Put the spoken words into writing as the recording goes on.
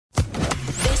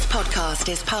podcast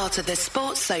is part of the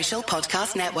Sports Social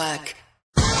Podcast Network.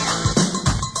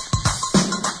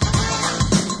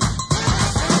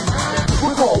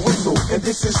 We're called Whistle, and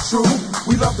this is true.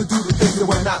 We love to do the things that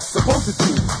we're not supposed to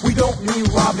do. We don't mean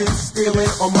robbing, stealing,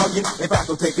 or mugging. In fact,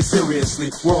 don't take it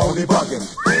seriously. We're only bugging.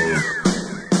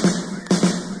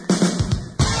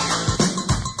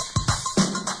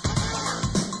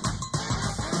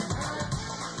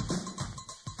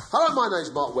 Hello, my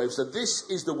name's Mark Webster. This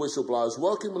is the Whistleblowers.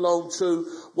 Welcome along to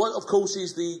what, of course,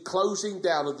 is the closing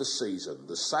down of the season.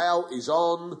 The sale is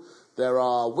on. There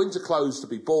are winter clothes to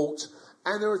be bought.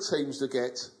 And there are teams that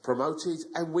get promoted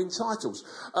and win titles.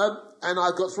 And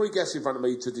I've got three guests in front of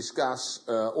me to discuss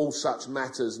all such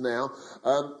matters now.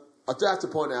 I do have to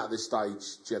point out at this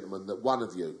stage, gentlemen, that one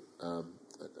of you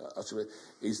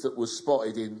was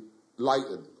spotted in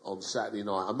Leighton on Saturday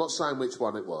night. I'm not saying which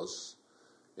one it was.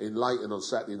 In Leighton on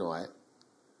Saturday night,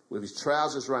 with his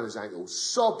trousers around his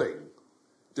ankles, sobbing,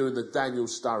 doing the Daniel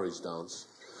Sturridge dance.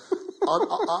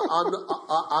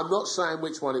 I'm not saying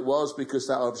which one it was because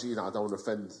that obviously, I don't want to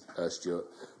offend Stuart.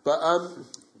 But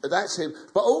that's him.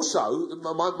 But also,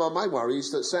 my main worry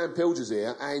is that Sam Pilger's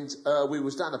here and we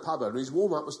was down the pub and his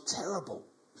warm-up was terrible.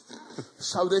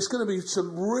 So there's going to be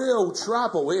some real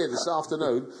trouble here this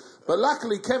afternoon. But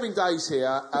luckily, Kevin Day's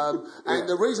here, and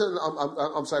the reason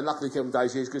I'm saying luckily Kevin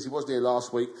Day's here is because he wasn't here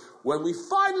last week when we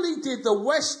finally did the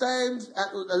West Ham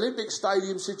at Olympic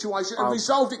Stadium situation and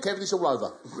resolved it, Kevin, it's all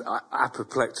over.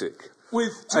 Apoplectic.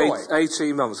 With joy.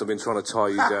 18 months I've been trying to tie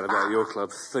you down about your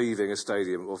club thieving a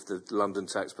stadium off the London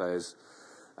taxpayers,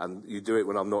 and you do it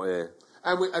when I'm not here.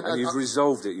 And you've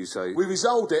resolved it, you say. We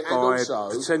resolved it, and also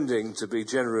pretending to be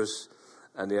generous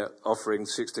and yet offering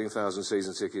 16,000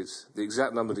 season tickets, the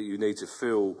exact number that you need to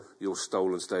fill your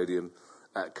stolen stadium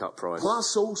at cut price.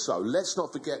 Plus also, let's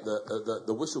not forget that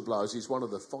the Whistleblowers is one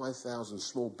of the 5,000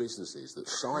 small businesses that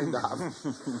signed up.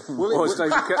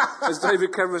 As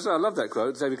David Cameron said, I love that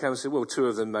quote. David Cameron said, well, 2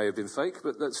 of them may have been fake,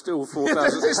 but that's still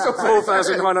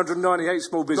 4,998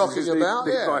 small businesses need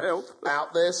my help.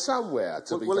 Out there somewhere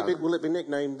to be done. Will it be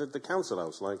nicknamed the Council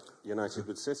House, like United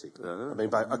with City? I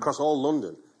mean, across all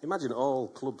London. Imagine all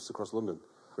clubs across London.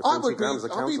 I'd be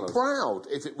proud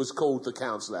if it was called the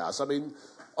Council House. I mean,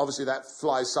 obviously that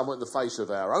flies somewhat in the face of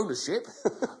our ownership,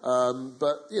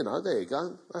 but there you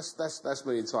go. That's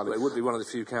me entirely. Well, it would be one of the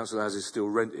few council houses still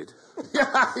rented.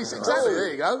 Yeah, exactly.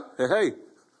 There you go. Hey.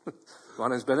 My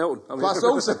name's Ben Elton. Plus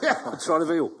also, I'm trying to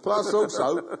veal. Plus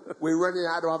also, we're renting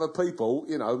out to other people,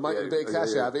 making a bit of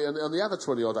cash out of it, and on the other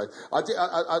 20 odd days.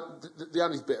 The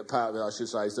only bit of part of it I should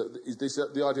say is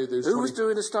the idea that who was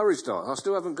doing the Sturridge dance? I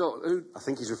still haven't got. Who? I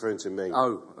think he's referring to me.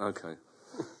 Oh, okay.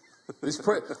 I'm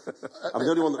the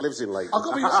only one that lives in Leighton. I've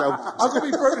got to be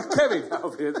brutally, Kevin.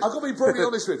 I've got to be brutally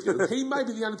honest with you. He may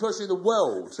be the only person in the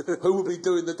world who will be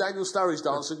doing the Daniel Sturridge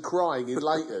dance and crying in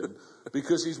Leighton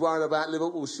because he's worried about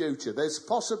Liverpool's future. There's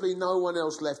possibly no one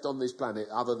else left on this planet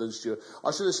other than Stuart.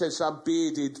 I should have said some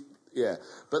bearded,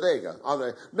 but there you go.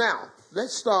 Now,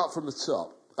 let's start from the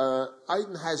top.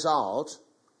 Eden Hazard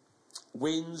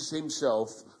wins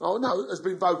himself. Has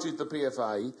been voted the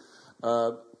PFA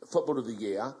Football of the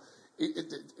Year.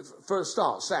 For a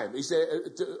start, Sam, is there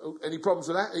any problems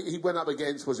with that? He went up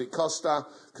against, was it Costa,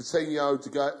 Coutinho, De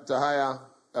Gea,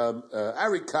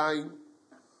 Harry Kane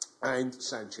and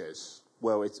Sanchez?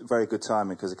 Well, it's very good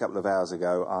timing because a couple of hours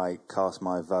ago I cast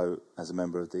my vote as a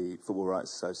member of the Football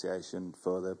Writers Association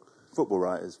for the Football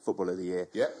Writers Football of the Year.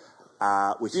 Yeah.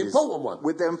 Which the important one.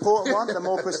 With the important one, the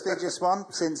more prestigious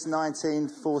one, since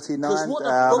 1949. Because what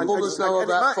the footballers know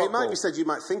about football. It might be said you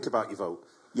might think about your vote.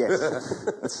 Yes.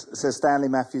 So Stanley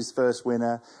Matthews, first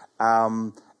winner,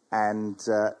 the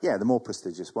more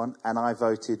prestigious one, and I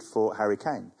voted for Harry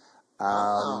Kane.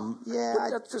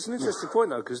 That's an interesting point,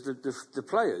 though, because the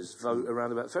players vote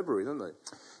around about February, don't they?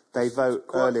 They vote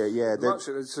earlier,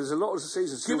 So there's a lot of the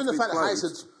season still given the fact that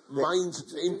Hazard's main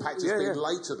impact has been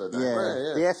later than that.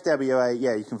 Yeah. The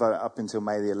FWA, you can vote up until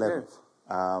May the 11th.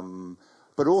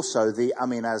 But also,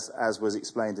 as was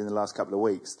explained in the last couple of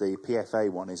weeks, the PFA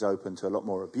one is open to a lot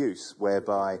more abuse,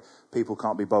 whereby people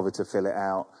can't be bothered to fill it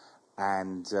out,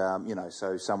 and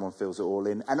so someone fills it all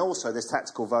in. And also, there's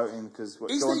tactical voting because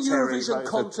is there Eurovision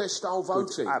contest style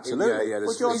voting? Absolutely.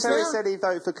 Well, John Terry said he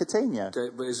voted for Coutinho.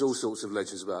 But there's all sorts of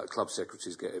legends about club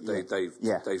secretaries get it.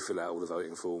 They fill out all the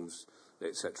voting forms,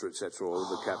 etc., or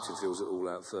the captain fills it all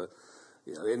out for.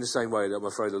 In the same way that I'm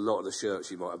afraid a lot of the shirts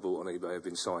you might have bought on eBay have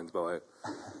been signed by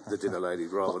the dinner lady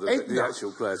rather than the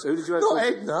actual players. Who did you vote for?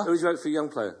 Edna. Who did you vote for, young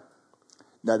player?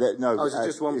 No, is it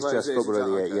just one player? It's just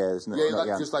footballer of the year.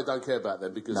 Yeah, because they don't care about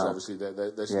them because obviously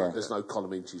there's no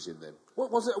column inches in them.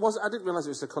 What was it? I didn't realise it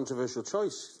was a controversial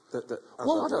choice. I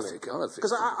don't think.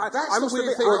 Because that's the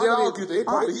weird thing. I argue that it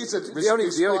probably is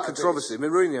the only controversy.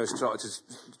 Mourinho's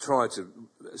tried to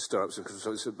stir up some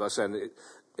controversy by saying that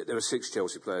there were 6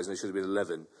 Chelsea players and there should have been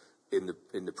 11 in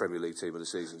the Premier League team of the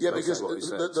season. Yeah, because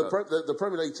the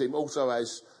Premier League team also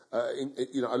has.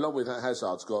 Along with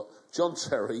Hazard's got John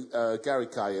Terry, Gary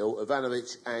Cahill,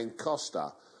 Ivanovic and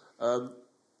Costa,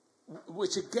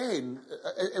 which again,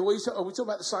 are we talking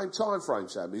about the same time frame,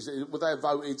 Sam? Were they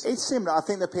voted? It's similar. I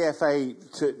think the PFA,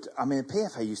 the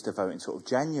PFA used to vote in sort of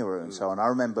January and so on. I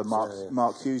remember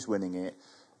Mark Hughes winning it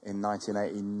in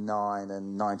 1989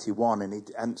 and 91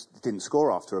 and didn't score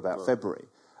after about February.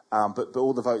 But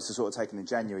all the votes are sort of taken in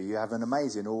January. You have an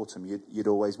amazing autumn, you'd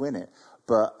always win it.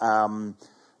 But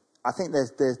I think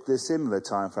there's similar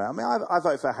time frame. I mean, I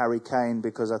vote for Harry Kane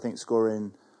because I think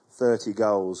scoring 30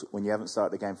 goals when you haven't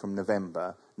started the game from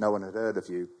November, no one had heard of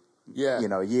you,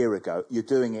 a year ago. You're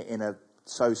doing it in a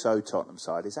so-so Tottenham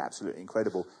side. It's absolutely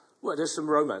incredible. Well, there's some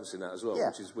romance in that as well,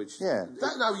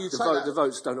 the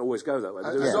votes don't always go that way.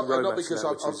 Not because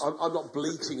I'm not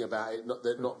bleating about it,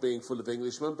 not being full of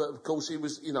Englishmen, but of course he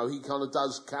kind of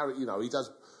does carry, he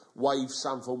does wave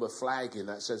some form of flag in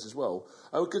that sense as well.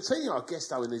 Coutinho, I guess,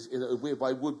 though, in a weird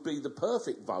way, would be the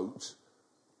perfect vote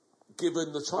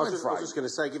given the time frame. I was just going to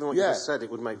say, given what you just said,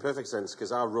 it would make perfect sense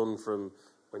because our run from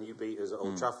when you beat us at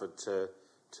Old Trafford to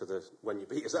when you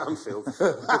beat us at Anfield, you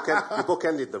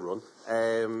bookended the run.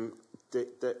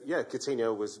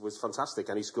 Coutinho was fantastic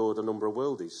and he scored a number of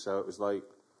worldies, so it was like,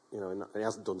 and he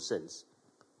hasn't done since.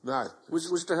 No.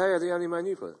 Was De Gea the only Man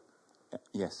U player?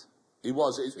 Yes. He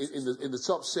was in the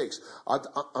top 6.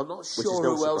 I'm not sure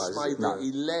who else made the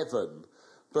 11,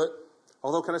 but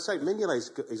although can I say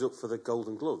Mignolet is up for the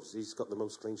Golden Gloves? He's got the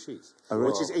most clean sheets,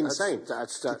 which is insane.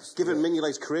 Given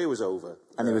Mignolet's career was over,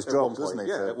 and he was dropped, wasn't he?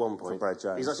 Yeah, at one point. Brad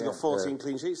Jones. He's actually got 14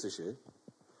 clean sheets this year.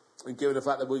 And given the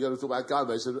fact that we're going to talk about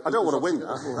Gomez, I don't want to win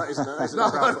that. That's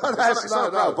not a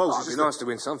proud boast. It'd be nice to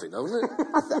win something, though, wouldn't it?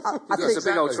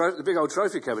 The big old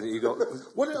trophy cabinet you got.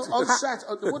 What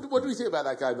do we think about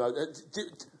that game, though?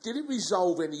 Did it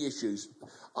resolve any issues?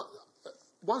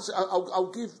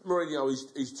 I'll give Mourinho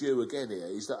his due again here.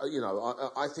 Is that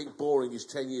I think boring is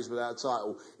 10 years without a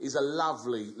title is a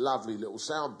lovely, lovely little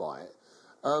soundbite.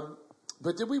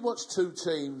 But did we watch 2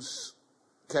 teams,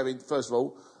 Kevin? First of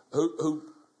all,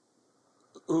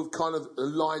 who've kind of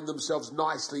aligned themselves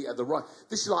nicely at the right.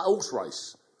 This is like horse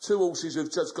race. 2 horses who've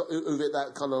hit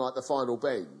that kind of like the final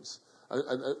bends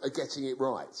and are getting it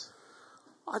right.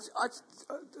 I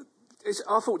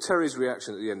thought Terry's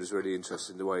reaction at the end was really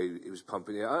interesting, the way he was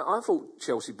pumping it. I thought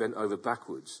Chelsea bent over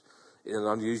backwards in an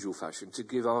unusual fashion to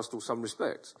give Arsenal some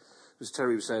respect. As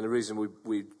Terry was saying, the reason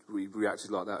we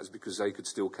reacted like that is because they could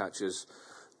still catch us.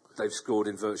 They've scored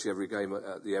in virtually every game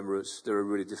at the Emirates. They're a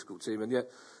really difficult team, and yet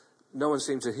no one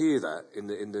seemed to hear that in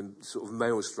the sort of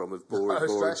maelstrom of boring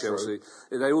Chelsea.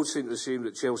 They all seem to assume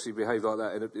that Chelsea behaved like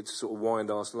that and to sort of wind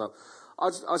Arsenal up.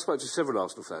 I spoke to several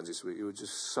Arsenal fans this week who were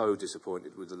just so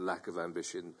disappointed with the lack of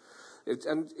ambition.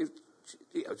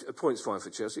 A point's fine for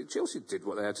Chelsea. Chelsea did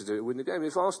what they had to do to win the game.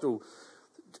 If Arsenal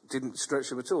didn't stretch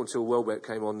them at all until Welbeck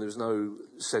came on, there was no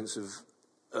sense of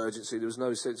urgency. There was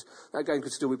no sense that game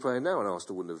could still be playing now, and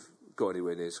Arsenal wouldn't have got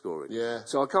anywhere near scoring. Yeah.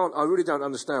 So I really don't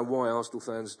understand why Arsenal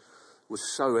fans were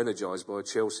so energised by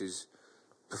Chelsea's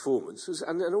performance,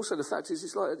 and also the fact is,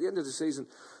 it's like at the end of the season,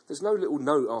 there's no little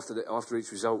note after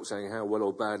each result saying how well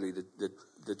or badly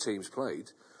the teams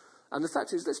played. And the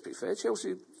fact is, let's be fair,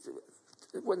 Chelsea,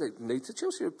 when they need to,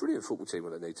 Chelsea are a brilliant football team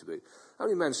when they need to be.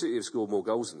 Only Man City have scored more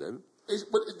goals than them.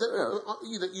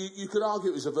 You could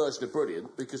argue it was a version of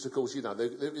brilliant because, of course, they've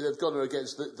gone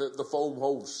against the form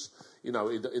horse, in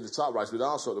the title race with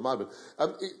Arsenal at the moment.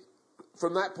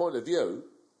 From that point of view,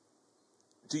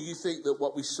 do you think that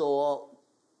what we saw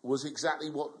was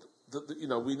exactly what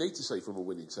we need to see from a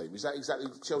winning team? Is that exactly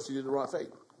Chelsea did the right thing?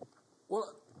 Well,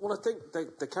 I think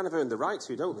they kind of earned the right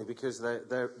to, don't they? Because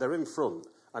they're in front,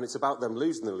 and it's about them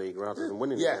losing the league rather than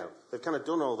winning it now. They've kind of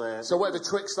done all their... So whatever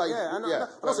tricks they...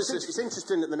 It's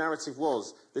interesting that the narrative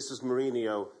was this was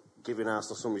Mourinho giving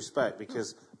Arsenal some respect,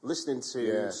 because listening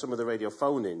to some of the radio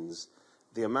phone-ins,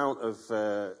 the amount of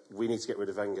we need to get rid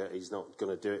of Wenger, he's not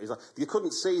going to do it. Like, you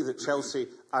couldn't see that Chelsea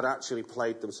had actually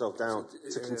played themselves down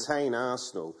to contain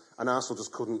Arsenal, and Arsenal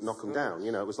just couldn't knock them down.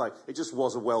 It was like it just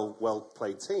was a well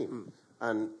played team,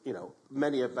 and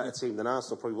many a better team than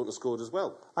Arsenal probably wouldn't have scored as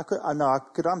well. I could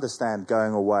understand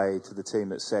going away to the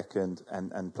team at second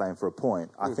and playing for a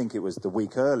point. I think it was the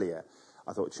week earlier.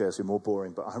 I thought Chelsea were more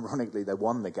boring, but ironically they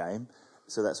won the game.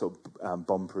 so that sort of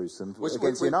bomb-proofs them Which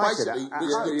against United.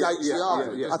 negates the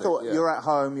argument. I thought, you're at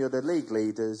home, you're the league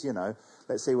leaders, you know,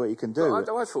 let's see what you can do.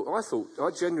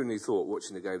 I genuinely thought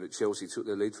watching the game that Chelsea took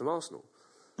their lead from Arsenal.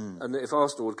 And if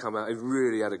Arsenal had come out and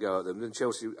really had a go at them, then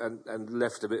Chelsea and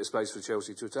left a bit of space for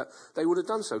Chelsea to attack, they would have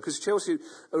done so, because Chelsea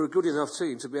are a good enough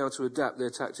team to be able to adapt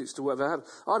their tactics to whatever happened.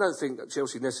 I don't think that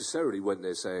Chelsea necessarily went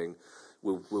there saying,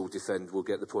 we'll defend, we'll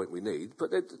get the point we need.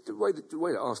 But the way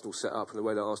that Arsenal set up and the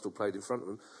way that Arsenal played in front of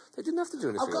them, they didn't have to do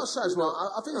anything. I've got to say as well,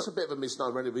 I think it's a bit of a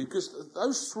misnomer anyway, because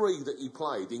those three that he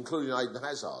played, including Eden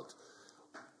Hazard,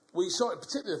 we saw it,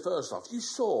 particularly the first half, you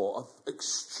saw an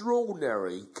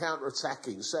extraordinary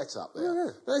counter-attacking setup there.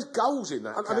 Yeah. There's goals in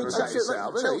that counter-attacking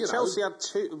setup. Chelsea had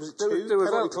two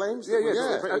penalty claims.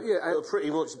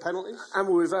 Pretty much penalties. And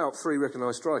we're without 3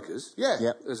 recognised strikers.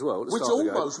 As well. Which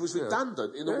almost was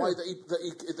redundant in the way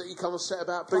that he kind of set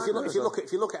about playing. But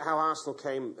if you look at how Arsenal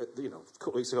came, a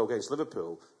couple of weeks ago against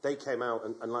Liverpool, they came out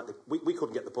and we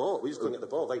couldn't get the ball. We just couldn't get the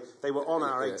ball. They were on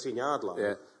our 18-yard line.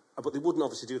 Yeah. But they wouldn't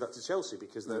obviously do that to Chelsea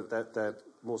because they're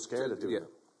more scared of doing it.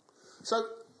 So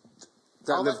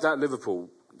that Liverpool,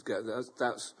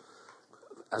 that's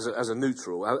as a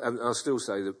neutral, and I'll still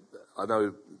say that I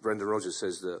know Brendan Rodgers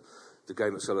says that the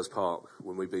game at Selhurst Park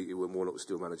when we beat you when Warnock was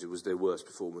still manager was their worst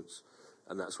performance,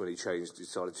 and that's when he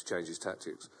decided to change his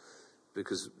tactics,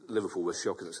 because Liverpool were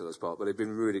shocking at Selhurst Park, but they've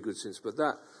been really good since. But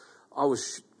that I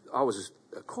was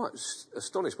quite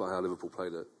astonished by how Liverpool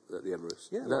played at the Emirates.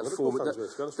 Yeah, that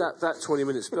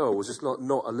 20-minute spell was just not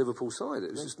a Liverpool side.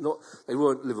 It was just not. They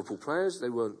weren't Liverpool players. They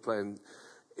weren't playing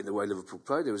in the way Liverpool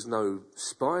played. There was no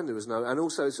spine. There was no. And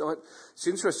also, it's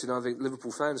interesting. I think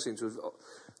Liverpool fans seem to have.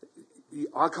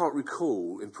 I can't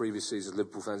recall in previous seasons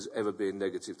Liverpool fans ever being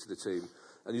negative to the team.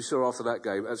 And you saw after that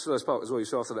game at Selhurst Park as well. You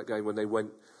saw after that game when they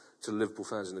went to the Liverpool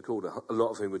fans in the corner, a lot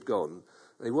of whom had gone.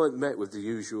 They weren't met with the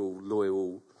usual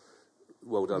loyal.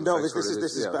 Well done. No, this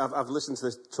is. I've listened to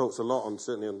this talks a lot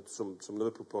certainly on some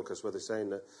Liverpool podcasts where they're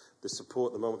saying that the support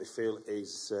at the moment they feel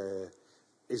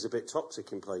is a bit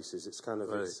toxic in places. It's kind of,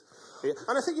 and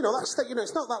I think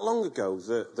it's not that long ago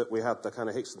that we had the kind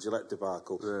of Hicks and Gillette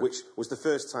debacle, which was the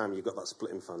first time you got that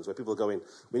split in fans where people are going,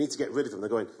 we need to get rid of them. They're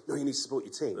going, no, you need to support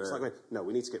your team. It's like, no,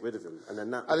 we need to get rid of them, and then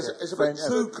that. And it's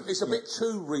a bit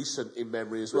too recent in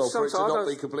memory as well for it to not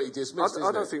be completely dismissed.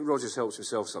 I don't think Rodgers helps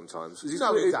himself sometimes. He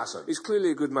doesn't. He's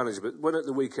clearly a good manager, but when at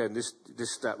the weekend this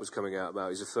stat was coming out about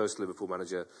he's the first Liverpool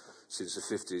manager since the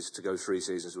 50s to go 3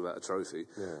 seasons without a trophy.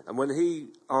 And when he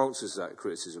answers that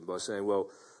criticism by saying, well,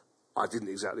 I didn't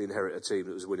exactly inherit a team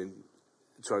that was winning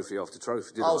trophy after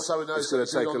trophy, did I? So it's going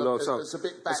to take a long time. It's a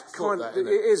bit back it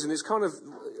is, and it's kind of...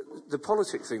 The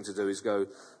politic thing to do is go,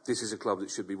 this is a club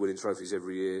that should be winning trophies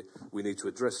every year. We need to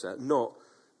address that. Not,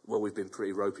 well, we've been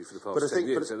pretty ropey for the past 10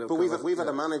 years. But we've had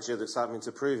a manager that's having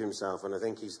to prove himself, and I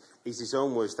think he's his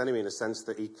own worst enemy in a sense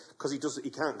that he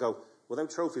can't go, well, them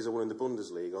trophies are won in the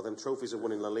Bundesliga, or them trophies are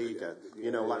won in La Liga.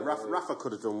 Like Rafa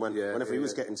could have done whenever he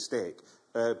was getting stick.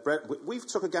 We've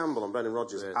took a gamble on Brendan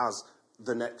Rodgers as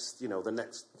the next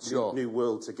new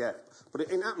world to get, but it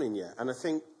ain't happening yet. And I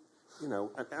think,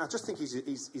 I just think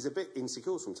he's a bit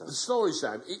insecure sometimes. The story,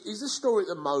 Sam, is the story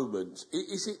at the moment,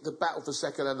 is it the battle for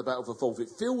second and the battle for fourth? It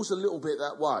feels a little bit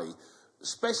that way,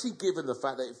 especially given the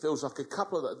fact that it feels like a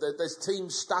couple of there's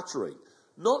teams stuttering,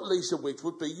 not least of which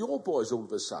would be your boys all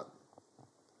of a sudden.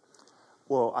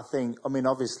 Well,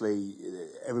 obviously,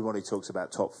 everybody talks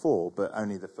about top 4, but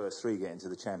only the first 3 get into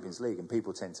the Champions League, and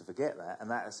people tend to forget that, and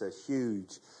that is a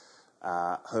huge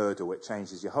hurdle. It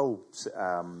changes your whole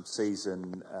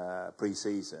season,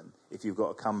 pre-season. If you've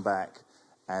got to come back,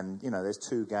 and there's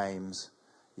 2 games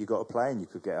you've got to play, and you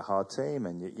could get a hard team,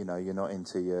 and you're not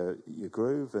into your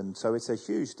groove, and so it's a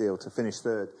huge deal to finish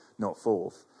 3rd, not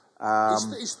 4th.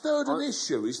 Is 3rd an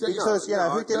issue? Is there, because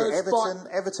who did it?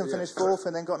 Everton finished 4th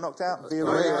and then got knocked out. At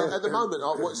the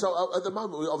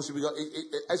moment, obviously we got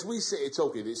as we sit here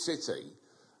talking, it's City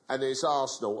and it's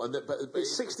Arsenal, and but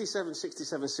it's 67,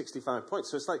 65 points.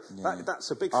 So it's like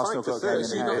that's a big fight for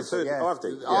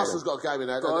 3rd. Arsenal's got a game in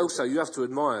hand. But also, you have to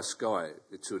admire Sky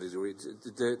to a degree.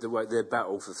 The way their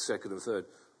battle for 2nd and 3rd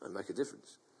and make a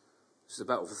difference. It's the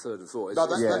battle for 3rd and 4th.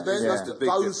 That's the big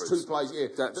those difference. 2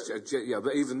 plays,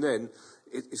 but even then,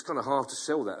 it's kind of hard to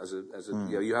sell that as a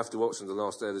you have to watch them the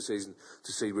last day of the season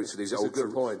to see which of these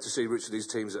to see which of these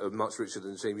teams that are much richer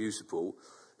than the team you support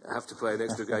have to play an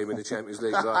extra game in the Champions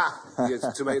League.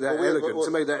 To make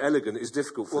that elegant is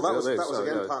difficult for them. That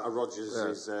was part of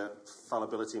Rodgers'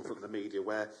 fallibility in front of the media,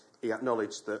 where he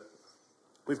acknowledged that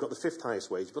We've got the 5th highest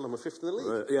wage bill and we're 5th in the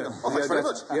league. Thanks very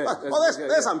much.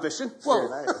 There's ambition. Well,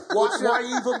 why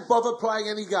even bother playing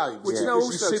any games? Well,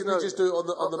 you simply just do it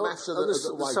on the maths of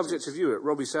the subject of Europe.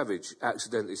 Robbie Savage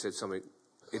accidentally said something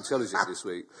intelligent this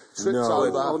week. Tripped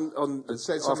over and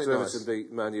said something after Everton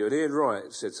beat Man U, and Ian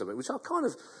Wright said something which I kind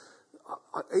of.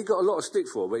 He got a lot of stick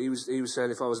for, but he was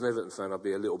saying if I was an Everton fan, I'd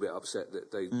be a little bit upset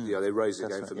that they raised the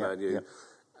game for Man U,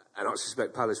 and I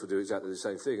suspect Palace would do exactly the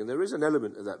same thing. And there is an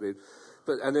element of that,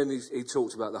 and then he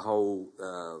talked about the whole.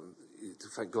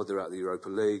 Thank God they're out of the Europa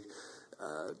League.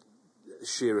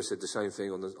 Shearer said the same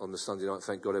thing on the Sunday night.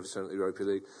 Thank God Everton out of the Europa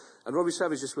League. And Robbie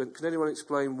Savage just went, can anyone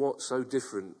explain what's so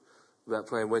different about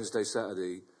playing Wednesday,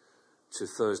 Saturday to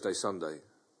Thursday, Sunday?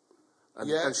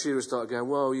 And Shearer started going,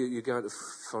 well, you're going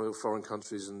to foreign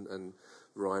countries and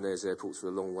Ryanair's airports are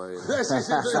a long way. That's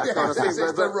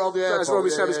the wrong airport. That's Robbie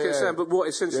Savage kept saying. But what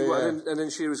essentially, and then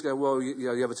Shearer's going, well,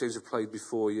 the other teams have played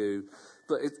before you.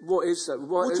 But what is that?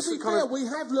 To be fair, we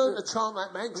have learned to chant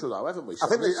that mantra, though, haven't we? I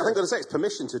think I'm going to say it's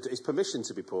permission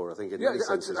to be poor. I think.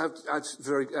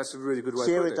 That's a really good way.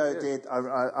 Shearer did.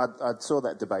 I saw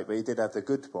that debate, but he did have the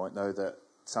good point though that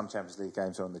some Champions League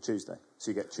games are on the Tuesday,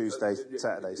 so you get Tuesday,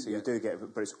 Saturday. So you do get,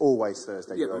 but it's always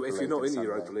Thursday. Yeah, but if you're not in the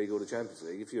Europa League or the Champions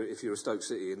League, if you're a Stoke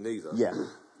City in neither,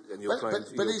 and you're playing.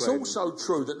 But it's also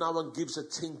true that no one gives a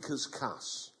tinker's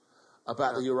cuss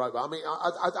about the Europa. I mean,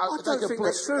 I don't think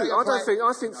that's true.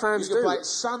 I think fans do. You can play it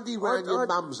Sunday round your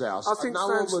mum's house. I think no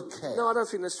one would care. No, I don't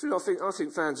think that's true. I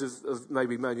think fans of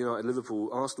maybe Man United,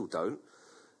 Liverpool, Arsenal don't.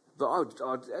 But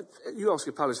you ask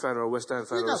a Palace fan or a West Ham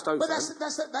fan or a Stoke fan.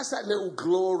 But that's that little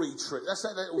glory trick. That's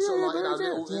that little sort of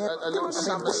a little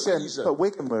summer season. But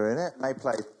Wigan were in it. They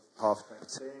played half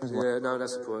teams. Yeah, no,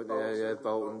 that's the point. Yeah,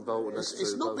 Bolton.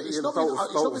 It's not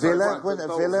Villa,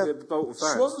 Bolton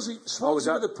fans.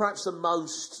 Swansea were perhaps the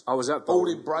most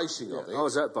all-embracing of it. I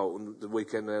was at Bolton the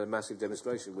weekend. They had a massive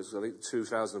demonstration. I think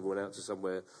 2,000 of them went out to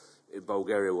somewhere in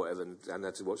Bulgaria or whatever and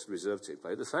had to watch the reserve team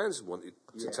play. The fans wanted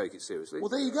to take it seriously. Well,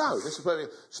 there you go.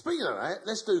 Speaking of that,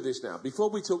 let's do this now. Before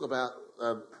we talk about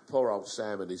poor old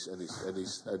Sam and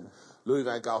Louis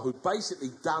van Gaal, who basically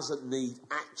doesn't need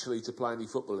actually to play any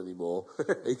football anymore.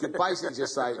 He can basically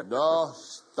just say, no,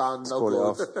 it's done,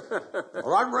 no good.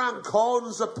 Run round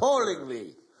corners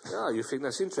appallingly. Oh, you think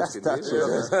that's interesting, do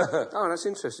you? Oh, that's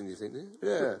interesting, you think, do you?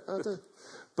 Yeah, I do.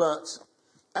 But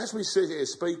as we sit here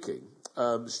speaking,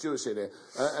 Stuart's in there,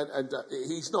 and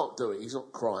he's not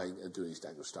crying and doing his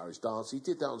Daniel Sturridge dance. He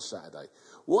did that on Saturday.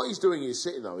 What he's doing is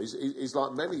sitting, though, is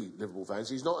like many Liverpool fans,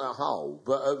 he's not at Hull,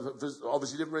 but for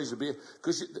obviously different reasons.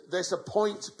 Because there's a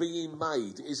point being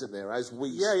made, isn't there, as we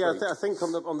speak? Yeah, I think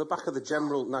on the back of the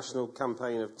general national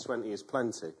campaign of 20 is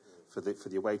plenty for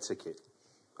the away ticket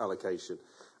allocation.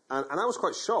 And I was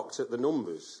quite shocked at the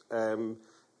numbers.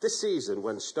 This season,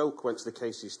 when Stoke went to the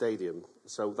KC Stadium,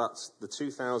 so that's the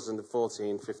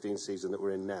 2014-15 season that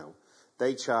we're in now,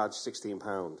 they charged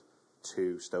 £16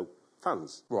 to Stoke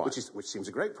fans, right. which seems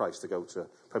a great price to go to a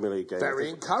Premier League game. Very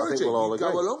encouraging. We'll all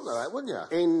go along with that, wouldn't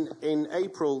you? In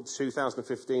April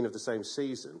 2015 of the same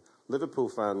season, Liverpool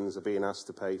fans are being asked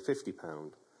to pay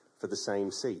 £50 for the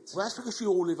same seats. Well, that's because you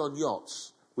all live on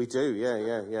yachts. We do,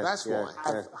 yeah. That's why.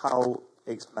 How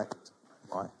explained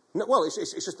why? No, well, it's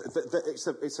just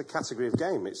it's a category of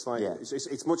game. It's like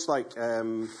it's much like I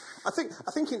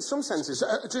think in some senses.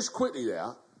 Just quickly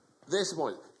there's the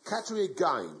point. Category of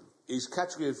game is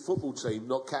category of football team,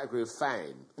 not category of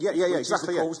fan. Yeah, exactly. Which is,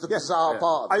 of course, the bizarre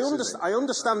part of this, I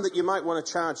understand that you might want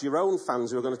to charge your own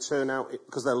fans who are going to turn out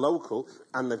because they're local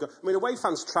and away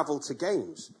fans travel to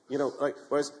games,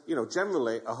 whereas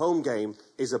generally a home game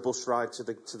is a bus ride to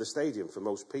the stadium for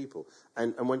most people,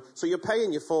 and so you're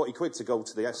paying your £40 to go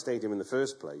to the stadium in the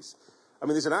first place. I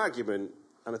mean, there's an argument.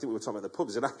 And I think we were talking about the pub.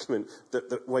 There's an argument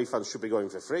that away fans should be going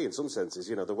for free in some senses,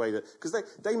 the way that... Because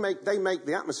they make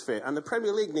the atmosphere. And the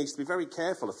Premier League needs to be very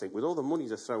careful, I think, with all the money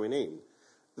they're throwing in.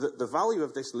 The value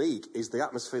of this league is the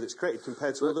atmosphere that's created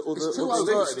compared to other...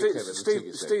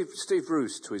 Steve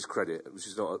Bruce, to his credit, which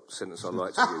is not a sentence I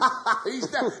like to use.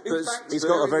 He's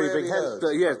got a very big head.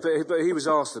 But he was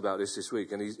asked about this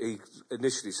week, and he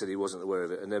initially said he wasn't aware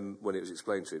of it, and then when it was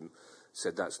explained to him,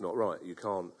 said that's not right. You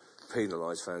can't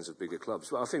penalise fans of bigger clubs.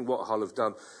 But I think what Hull have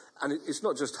done, and it's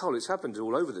not just Hull, it's happened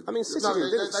all over the... I mean, City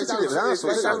they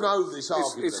don't know this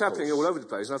argument. It's happening all over the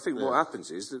place, and I think what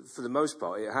happens is that for the most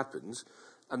part it happens,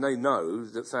 and they know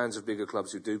that fans of bigger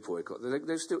clubs who do boycott,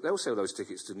 they'll sell those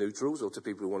tickets to neutrals or to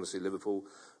people who want to see Liverpool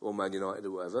or Man United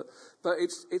or whatever. But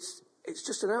it's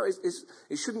just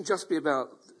it shouldn't just be about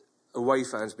away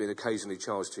fans being occasionally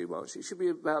charged too much. It should be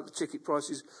about the ticket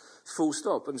prices full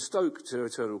stop. And Stoke, to their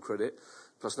eternal credit,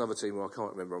 plus another team who I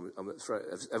can't remember,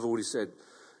 have already said,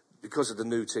 because of the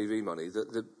new TV money,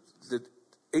 that the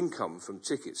income from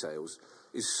ticket sales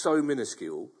is so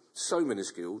minuscule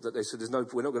that they said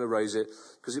we're not going to raise it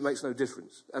because it makes no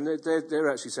difference. And they're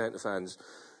actually saying to fans,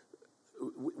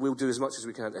 we'll do as much as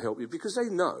we can to help you, because they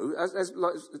know, as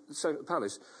like same at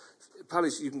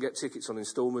Palace, you can get tickets on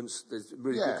instalments.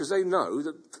 Because they know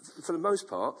that for the most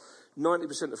part,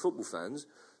 90% of football fans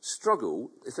struggle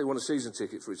if they want a season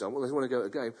ticket, for example, they want to go to a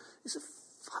game. It's a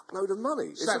fuckload of money.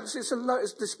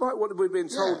 It's despite what we're being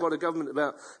told by the government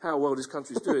about how well this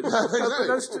country's doing.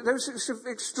 Those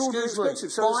extraordinarily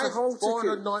expensive. So it's a whole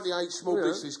ticket. 598 small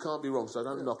business can't be wrong, so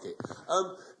don't knock it.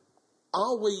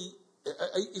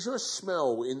 Is there a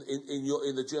smell in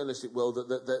the journalistic world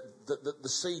that the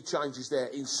sea changes there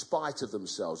in spite of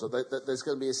themselves? That there's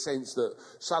going to be a sense that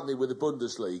suddenly with the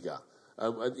Bundesliga,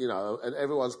 and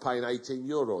everyone's paying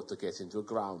 €18 to get into a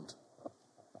ground.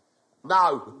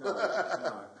 No,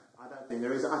 I don't think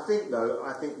there is. I think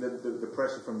the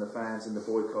pressure from the fans and the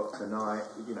boycott tonight,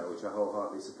 which I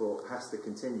wholeheartedly support, has to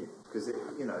continue, because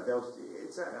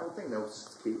it's that whole thing. They'll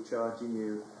keep charging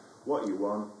you what you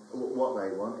want, what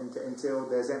they want, until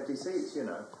there's empty seats.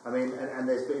 I mean, and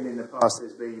there's been in the past,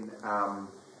 there's been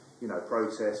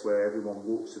protests where everyone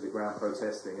walks to the ground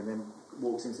protesting and then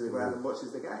walks into the ground and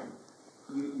watches the game.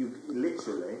 You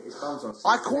literally, it's bums on seats.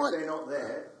 If they're not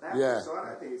there, so I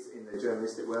don't think it's in the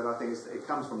journalistic world. I think it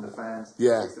comes from the fans.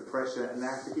 Yeah. It's the pressure, and they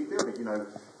have to keep doing it.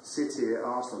 City at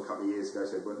Arsenal a couple of years ago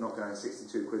said we're not going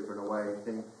 62 quid for an away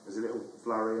thing. There's a little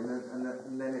flurry, and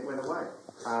then it went away.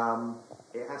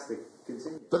 It has to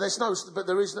continue. But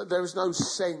there is no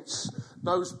sense,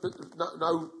 no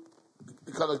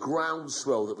kind of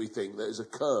groundswell that we think that has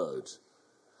occurred.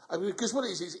 I mean, because what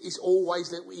it is, it's always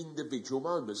the individual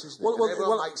moments, isn't it?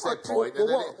 Everyone makes their point, and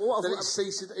then it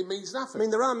ceases, it means nothing. I mean,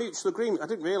 there are mutual agreements. I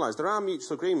didn't realise there are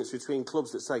mutual agreements between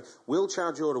clubs that say we'll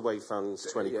charge your away fans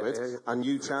 20 quid, and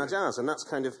you charge ours, and that's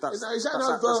kind of is that an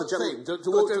overt thing?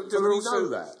 Do we know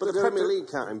that? But the Premier League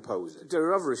can't impose it. There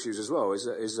are other issues as well. Is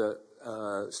that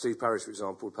Steve Parish, for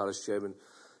example, Palace chairman,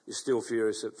 is still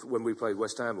furious that when we played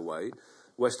West Ham away,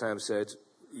 West Ham said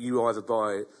you either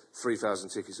buy 3,000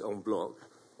 tickets en bloc,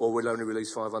 or we'll only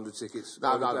release 500 tickets.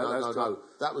 No.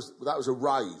 That was a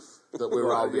rave that we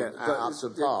were holding at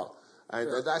Upton Park.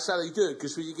 And that's how they do it,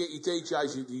 because when you get your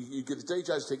DJs, you get the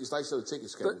DJs tickets, they sell the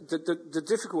tickets. But the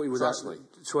difficulty with that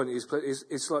 20 is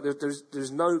it's like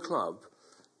there's no club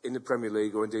in the Premier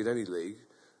League, or indeed any league,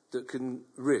 that can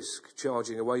risk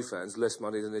charging away fans less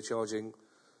money than they're charging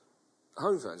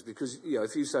home fans, because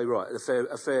if you say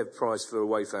a fair price for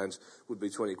away fans would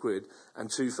be 20 quid, and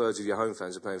 2/3 of your home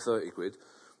fans are paying 30 quid.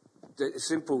 It's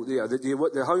simple.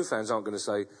 The home fans aren't going to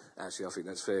say, actually, I think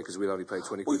that's fair because we'll only pay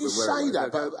 20 quid. Well, you say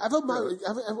that, but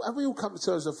have we all come to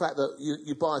terms with the fact that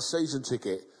you buy a season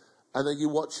ticket and then you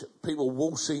watch people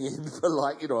waltzing in for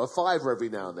a fiver every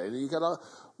now and then, and you go,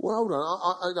 well, hold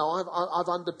on, I've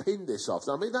underpinned this off.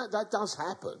 I mean, that does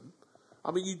happen.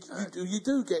 I mean, you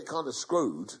do get kind of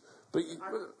screwed, but.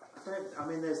 I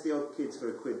mean, there's the odd kids for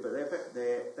a quid, but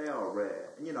they are rare.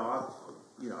 And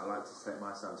I like to take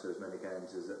my son to as many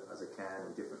games as I can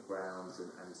in different grounds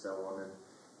and so on. And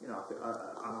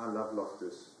I love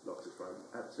Loftus Road.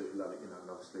 Absolutely love it. And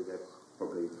obviously they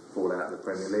probably fall out of the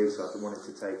Premier League, so I wanted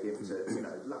to take him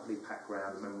to lovely packed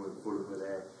ground. Remember when Fulham were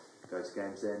there, go to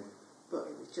games then. But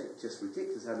it was just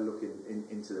ridiculous. I had a look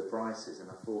into the prices, and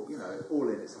I thought, all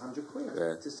in it's 100 quid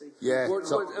to see. Yeah.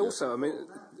 Also, I mean,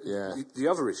 the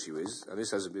other issue is, and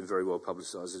this hasn't been very well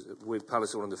publicised, is with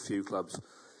Palace, one of the few clubs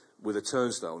with a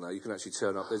turnstile now. You can actually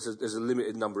turn up. There's a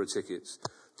limited number of tickets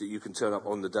that you can turn up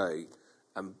on the day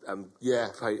and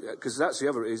pay. Because that's the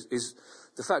other is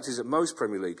the fact is that most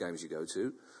Premier League games you go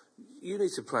to, you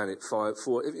need to plan it for.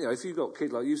 If you've got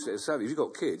kids, like you said, Sally, if you've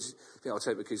got kids, I'll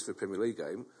take my kids for a Premier League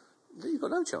game. You've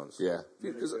got no chance. Yeah.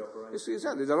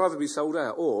 Exactly. They'll either be sold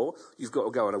out, or you've got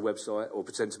to go on a website or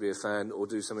pretend to be a fan or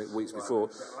do something weeks before.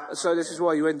 So this is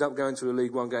why you end up going to a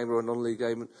League One game or a non-league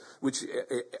game, which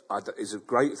is a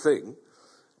great thing.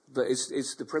 But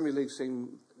it's the Premier League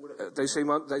they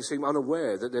seem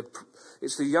unaware that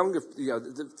it's the younger,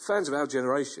 the fans of our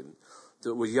generation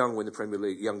that were young when the Premier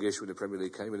League, youngish when the Premier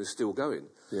League came and are still going.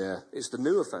 Yeah, it's the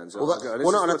newer fans. And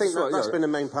I think that's been the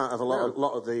main part of a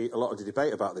lot of the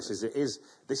debate about this.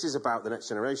 This is about the next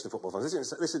generation of football fans.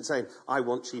 This isn't saying I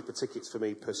want cheaper tickets for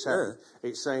me per se. Yeah.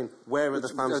 It's saying where are the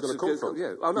fans going to come from?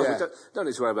 Yeah. Don't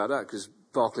need to worry about that because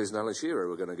Barclays and Alan Shearer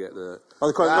were going to get the...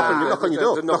 Oh, they knock on your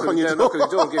door. Knock on your door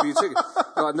and give you a ticket.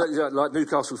 Like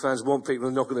Newcastle fans want people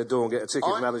to knock on their door and get a ticket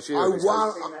from Alan Shearer.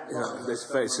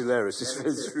 It's hilarious.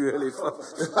 It's really fun.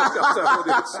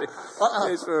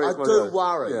 I do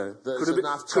worry that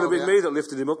could have been me that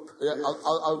lifted him up. Yeah,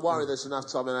 I worry there's enough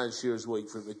time in Alan Shearer's week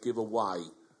for him to give away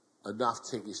enough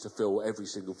tickets to fill every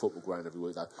single football ground every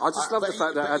week, though. I just love the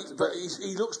fact that...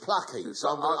 he looks plucky,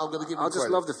 so I'm going to give him I just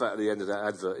love the fact at the end of that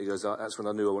advert, he goes, that's when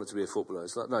I knew I wanted to be a footballer.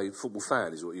 It's like, no, football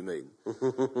fan is what you mean.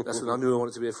 That's when I knew I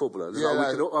wanted to be a footballer.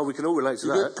 We can all relate to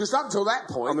that. Because up until that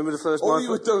point, I remember the first all you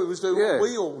were doing was doing what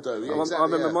we all do. Yeah, I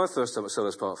remember my first time at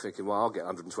Sellers Park thinking, well, I'll get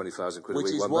 120,000 quid a week.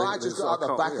 Which is why I just got at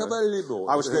the back of a limo.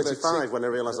 I was 35 when I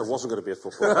realised I wasn't going to be a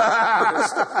footballer.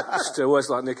 Still,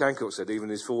 it's like Nick Hancock said, even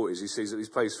in his 40s, he sees that he's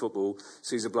plays football,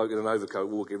 sees a bloke in an overcoat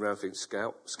walking around, thinks,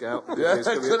 scout. Yeah,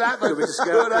 could happen.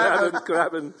 Could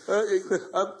happen.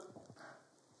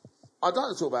 I'd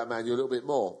like to talk about Man U a little bit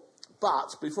more,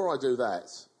 but before I do that,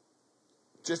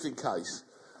 just in case,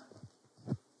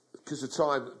 because of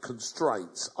time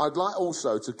constraints, I'd like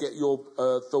also to get your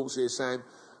thoughts here, Sam,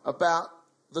 about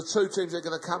the two teams that are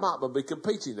going to come up and be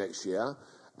competing next year,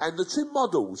 and the two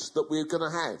models that we're going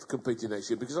to have competing next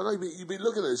year, because I know you've been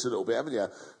looking at this a little bit, haven't you?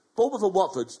 Bournemouth and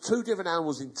Watford, two different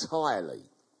animals entirely.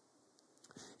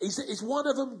 Is one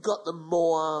of them got the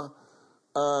more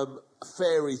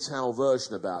fairy tale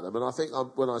version about them? And I think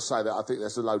when I say that, I think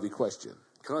that's a loaded question.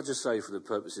 Can I just say, for the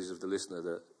purposes of the listener,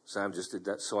 that Sam just did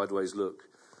that sideways look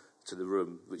to the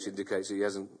room, which indicates he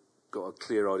hasn't got a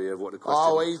clear idea of what the question.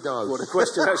 Oh, he knows what the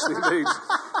question actually means.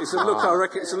 It's a look I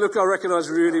reckon. It's a look I recognise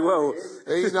really well.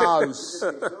 He knows.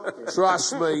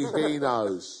 Trust me, he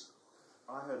knows.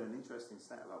 I heard an interesting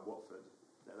stat about Watford,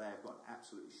 that they have got an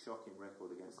absolutely shocking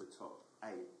record against the top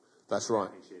 8. That's right.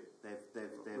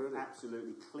 They've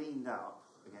absolutely cleaned up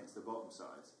against the bottom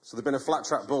sides. So they've been a flat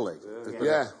track bully.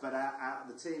 Yeah. But out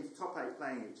of the teams, top 8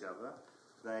 playing each other,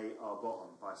 they are bottom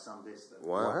by some distance.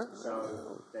 Wow.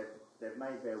 So they've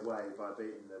made their way by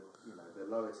beating the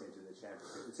lower teams in the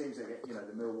Championship. The teams that get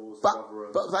the Millwalls, the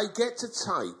Rotherham. But they get to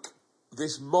take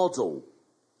this model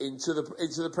into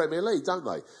the Premier League, don't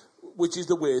they? Which is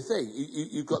the weird thing.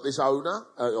 You've got this owner,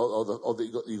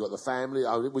 you've got the family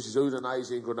owner, which is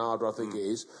Udinese in Granada, I think it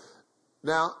is.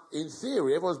 Now, in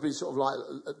theory, everyone's been sort of like,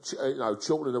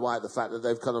 chortling away at the fact that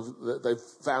they've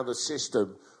found a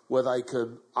system where they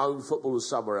can own footballers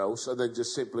somewhere else and then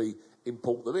just simply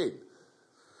import them in.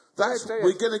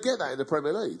 We're going to get that in the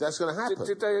Premier League. That's going to happen.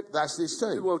 That's this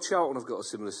team. Well, Charlton have got a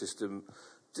similar system.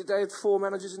 Did they have 4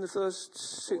 managers in the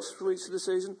first 6 weeks of the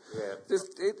season? Yeah.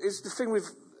 It's the thing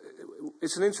with...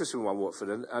 It's an interesting one,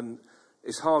 Watford, and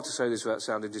it's hard to say this without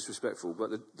sounding disrespectful,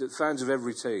 but the fans of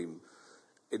every team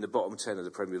in the bottom 10 of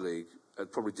the Premier League are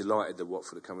probably delighted that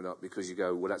Watford are coming up, because you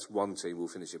go, well, that's one team we'll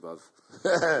finish above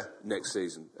next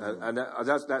season. And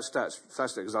that stat's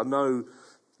fascinating, because I know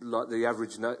like the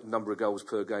average number of goals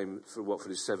per game for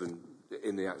Watford is 7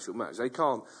 in the actual match. They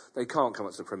can't come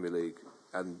up to the Premier League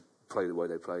and play the way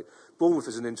they play. Bournemouth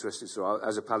is an interesting story.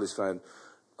 As a Palace fan,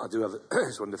 I do have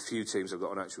it's one of the few teams I've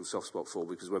got an actual soft spot for,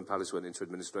 because when Palace went into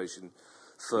administration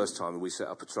first time and we set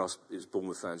up a trust, it was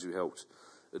Bournemouth fans who helped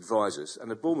advise us.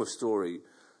 And the Bournemouth story,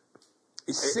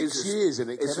 it's 6 years, isn't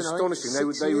it? It's astonishing.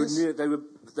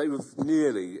 They were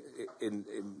nearly in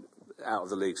out of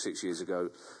the league 6 years ago.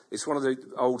 It's one of the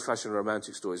old-fashioned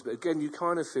romantic stories, but again, you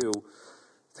kind of feel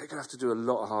they're going to have to do a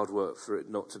lot of hard work for it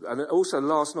not to... And also,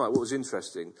 last night, what was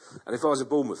interesting, and if I was a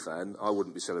Bournemouth fan, I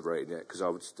wouldn't be celebrating yet, because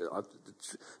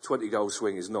 20-goal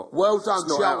swing is not... Well done,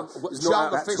 Charlton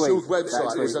officials'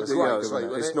 website.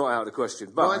 It's not out of the question.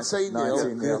 But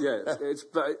 19-0. Yeah,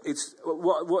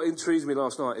 what intrigued me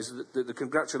last night is that the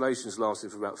congratulations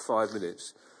lasted for about 5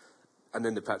 minutes, and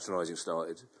then the patronising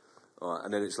started. Right,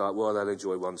 and then it's like, well, they'll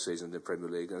enjoy one season in the Premier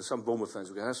League. And some Bournemouth fans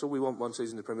will go, that's all we want, one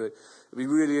season in the Premier League. It'll be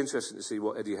really interesting to see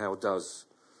what Eddie Howe does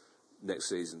next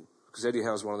season. Because Eddie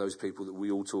Howe's one of those people that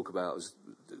we all talk about as,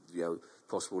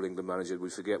 possible England manager. We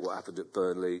forget what happened at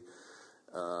Burnley.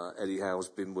 Eddie Howe's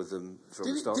been with them from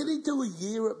the start. Did he do a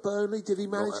year at Burnley? Did he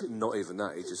manage it? Not even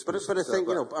that. He just... But I think,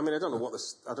 I don't know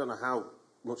I don't know how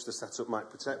much the setup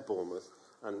might protect Bournemouth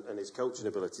and his coaching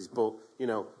abilities, but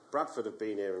Bradford have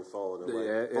been here and fallen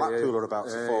away. Blackpool are about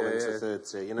to fall into third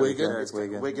tier.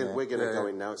 Wigan are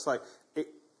going now. It's like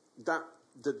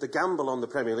the gamble on the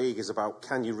Premier League is about,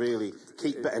 can you really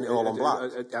keep betting it all on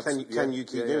black? Can you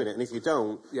keep doing it? And if you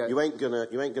don't, you ain't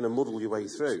gonna muddle your way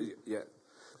through. Yeah,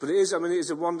 but it is. I mean, it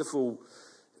is a wonderful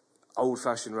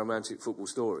old-fashioned romantic football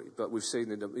story, but we've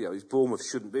seen Bournemouth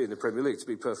shouldn't be in the Premier League, to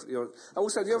be perfectly honest.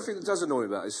 Also, the other thing that does annoy me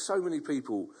about it is so many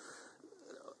people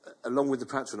along with the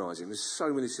patronising, there's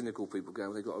so many cynical people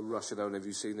going, they've got to rush it on, have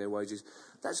you seen their wages?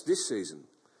 That's this season.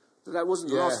 That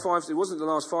wasn't the last 5. It wasn't the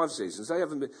last 5 seasons. They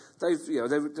haven't been.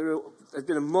 They've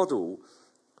been a model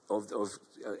of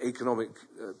economic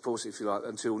policy, if you like,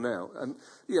 until now. And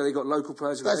they got local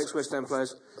players, they've got ex-West Ham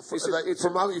players. It's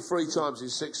promoted 3 times in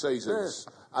 6 seasons.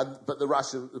 Yeah. But the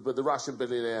Russian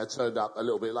billionaire turned up a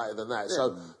little bit later than that. Yeah.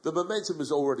 So the momentum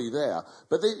was already there.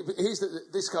 But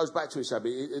this goes back to it,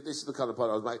 Sammy. This is the kind of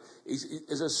point I was making.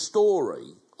 Is a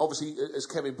story. Obviously, as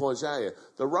Kevin points out here,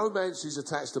 the romance is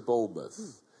attached to Bournemouth.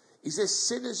 Is there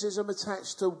cynicism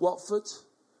attached to Watford?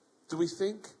 Do we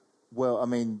think? Well, I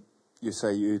mean, you say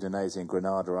Udinese and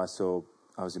Granada.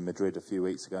 I was in Madrid a few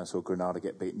weeks ago and saw Granada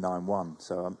get beat 9-1.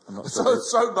 So I'm not sure.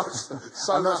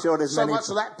 I'm not sure there's much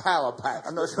of that power pack.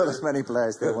 I'm not sure there's many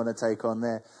players they want to take on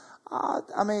there.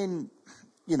 I mean,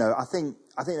 I think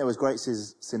there was great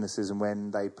cynicism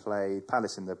when they played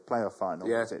Palace in the playoff final.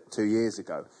 Was it 2 years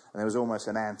ago? And there was almost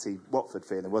an anti-Watford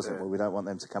feeling, wasn't it? Well, we don't want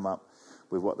them to come up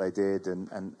with what they did, and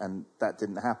that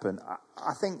didn't happen.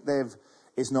 I think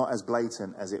it's not as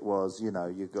blatant as it was.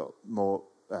 You've got more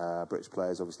British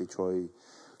players, obviously Troy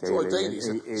Deeney.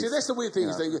 See, that's the weird thing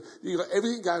is you've got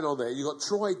everything going on there. You've got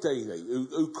Troy Deeney,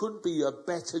 who couldn't be a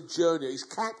better journey. He's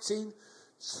captain,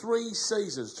 3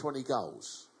 seasons, 20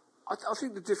 goals. I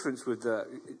think the difference with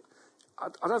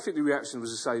I don't think the reaction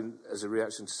was the same as a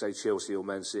reaction to, say, Chelsea or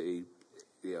Man City,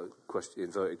 question,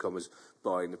 inverted commas,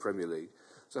 buying the Premier League.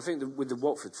 So I think with the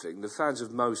Watford thing, the fans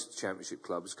of most Championship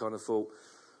clubs kind of thought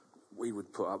we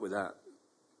would put up with that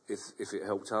if it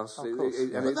helped us. It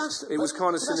was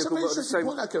kind of cynical, but at the same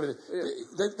time,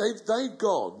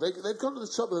 they've gone to the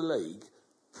top of the league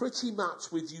pretty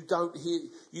much with you don't hear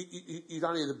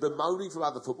the bemoaning from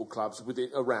other football clubs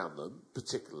around them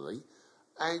particularly,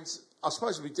 and I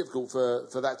suppose it'd be difficult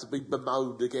for that to be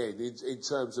bemoaned again in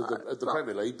terms of the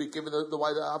Premier League, given the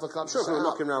way that other clubs. Sure, if we were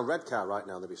knocking around Redcar right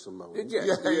now, there'd be some moaning.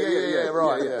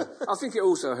 Right. Yeah. I think it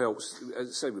also helps.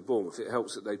 Same with Bournemouth. It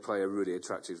helps that they play a really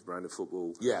attractive brand of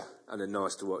football. Yeah, and they're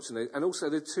nice to watch. And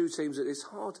also they're 2 teams that it's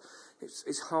hard.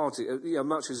 It's hard to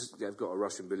much as they've got a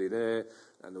Russian billionaire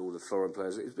and all the foreign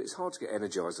players, it's hard to get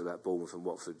energised about Bournemouth and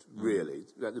Watford, really.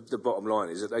 The bottom line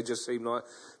is that they just seem like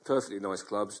perfectly nice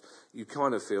clubs. You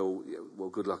kind of feel, well,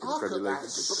 good luck in the Premier League.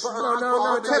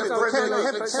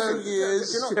 Kevin, 2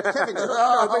 years. Kevin,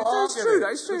 it's true.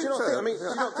 That's true. Do you not think? I mean, do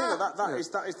you not think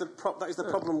that is the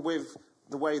problem with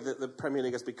the way that the Premier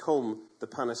League has become the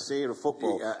panacea of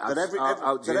football?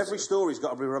 That every story's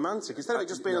got to be romantic instead of it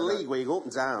just being a league where you go up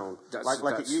and down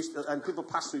like it used to, and people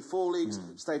passed through 4 leagues,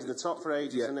 stayed in the top for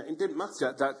ages, and it didn't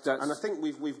matter. And I think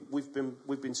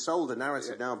we've been sold a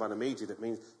narrative now by the media that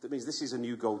means this is a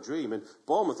new gold dream, and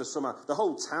Bournemouth is somehow the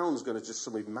whole town's going to just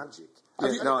suddenly magic.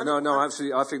 No,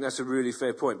 absolutely. I think that's a really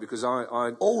fair point because I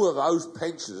all of those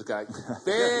pensions are going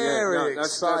very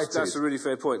excited. That's a really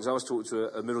fair point. I was talking to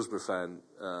a Middlesbrough fan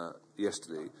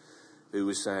yesterday who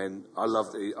was saying, "I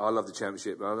love the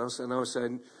Championship," and I was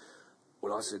saying,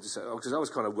 well, I said because I was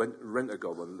kind of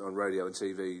rent-a-gob on radio and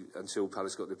TV until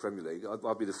Palace got the Premier League.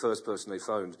 I'd be the first person they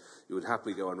phoned who would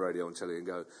happily go on radio and telly and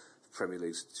go, Premier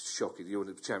League's shocking. You're in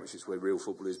the Championships where real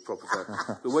football is proper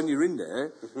fun. But when you're in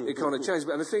there, it kind of changes.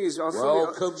 And the thing is, I feel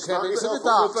welcome, Kevin, to the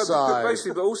dark side.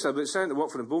 But saying to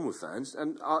Watford and Bournemouth fans,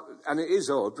 and it is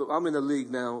odd, but I'm in a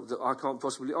league now that I can't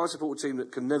possibly. I support a team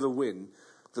that can never win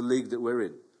the league that we're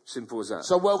in. Simple as that.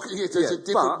 So, there's a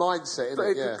different mindset,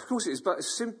 isn't it? Of course it is. But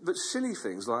silly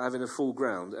things like having a full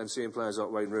ground and seeing players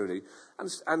like Wayne Rooney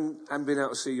and being able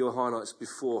to see your highlights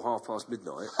before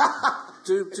midnight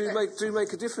do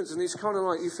make a difference. And it's kind of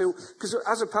like you feel, because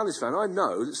as a Palace fan, I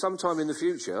know that sometime in the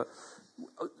future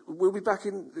we'll be back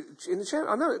in the Championship.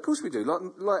 I know, of course we do. Like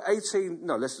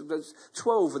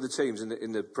 12 of the teams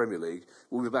in the Premier League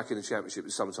will be back in the Championship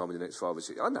at some time in the next 5 or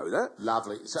 6. I know that.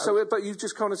 Lovely. But you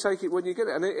just kind of take it when you get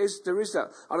it, and there is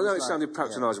that. I don't know. It sounded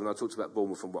patronising when I talked about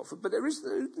Bournemouth and Watford, but there is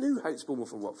who hates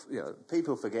Bournemouth and Watford.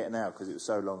 People forget now because it was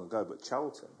so long ago, but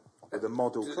Charlton. The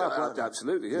model club,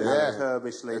 absolutely,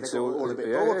 Curbishley, they got all a bit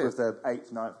bored with the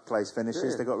 8th, 9th place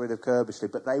finishes. They got rid of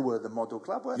Curbishley, but they were the model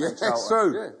club, weren't they? That's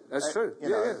true. Yeah, that's true.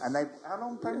 And how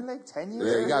long Premier League? 10 years.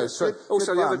 There you go. So,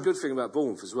 also, the other good thing about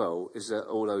Bournemouth as well is that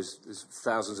all there's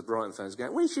thousands of Brighton fans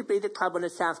going, we should be the club on the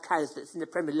South Coast that's in the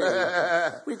Premier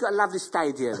League. We've got a lovely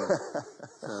stadium.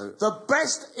 The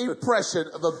best impression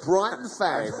of a Brighton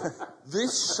fan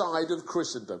this side of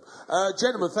Christendom.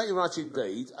 Gentlemen, thank you very much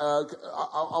indeed. I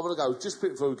want to go, just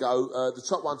before we go, the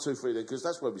top 1, 2, 3 then, because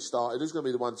that's where we started. Who's going to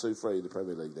be the 1, 2, 3 in the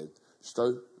Premier League then?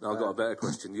 Stu? No, I've got a better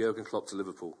question. Jurgen Klopp to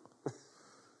Liverpool.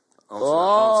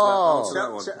 Answer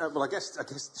that one. Well, I guess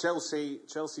Chelsea,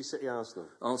 City, Arsenal.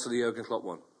 Answer the Jurgen Klopp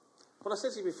one. Well, I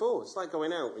said to you before, it's like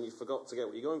going out when you forgot to get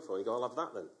what you're going for, and you go, I'll have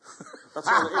that then. That's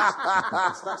all it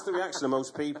is. That's the reaction of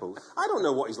most people. I don't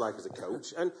know what he's like as a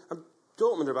coach, and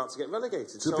Dortmund are about to get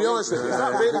relegated. To be honest with you, is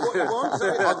that really what you want?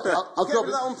 I'll get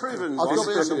that unproven. I'll be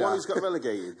honest with the one who's got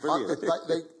relegated. Brilliant.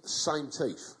 They same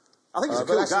teeth. I think he's a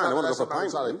cool guy. I want to go for a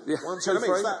pint with him. Yeah. 1, 2,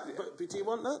 3. But do you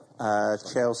want that?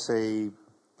 Chelsea,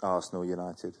 Arsenal,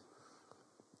 United.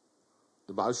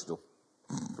 Emotional.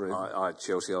 I had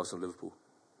Chelsea, Arsenal, Liverpool.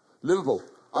 Liverpool.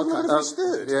 Okay.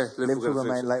 Yeah, Liverpool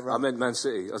remain late run. I meant Man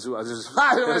City. No, it's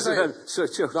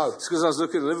because I was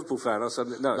looking at a Liverpool fan. I said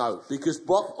no. No, because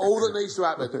all that needs to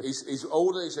happen is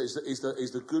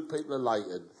the good people of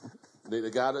Leighton need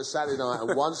to go out on Saturday night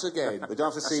and once again they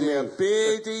don't have to see a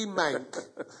beardy mank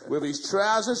with his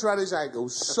trousers round his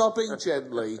ankles, sobbing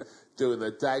gently. Doing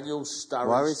the Daniel Sturridge.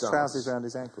 Why are his trousers around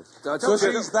his ankles? Because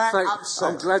he's that upset.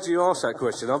 I'm glad you asked that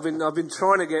question. I've been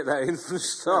trying to get that in from the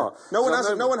start. No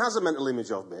one has a mental image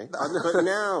of me, but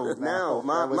now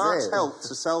Mark's helped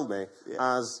to sell me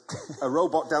as a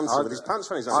robot dancer with his pants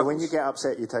around his ankles. So when you get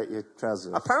upset, you take your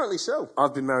trousers off? Apparently so.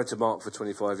 I've been married to Mark for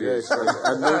 25 years,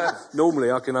 and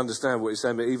normally I can understand what he's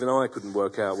saying, but even I couldn't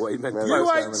work out what he meant.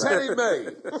 You ain't telling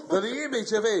me that the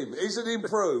image of him isn't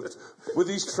improved with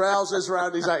his trousers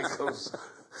round his ankles,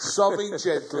 sobbing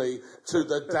gently to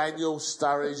the Daniel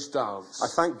Sturridge dance. I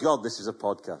thank God this is a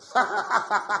podcast.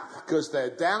 Because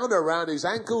they're down around his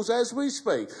ankles as we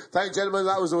speak. Thank you, gentlemen.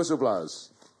 That was the Whistleblowers.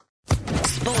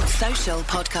 Sports Social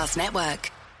Podcast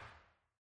Network.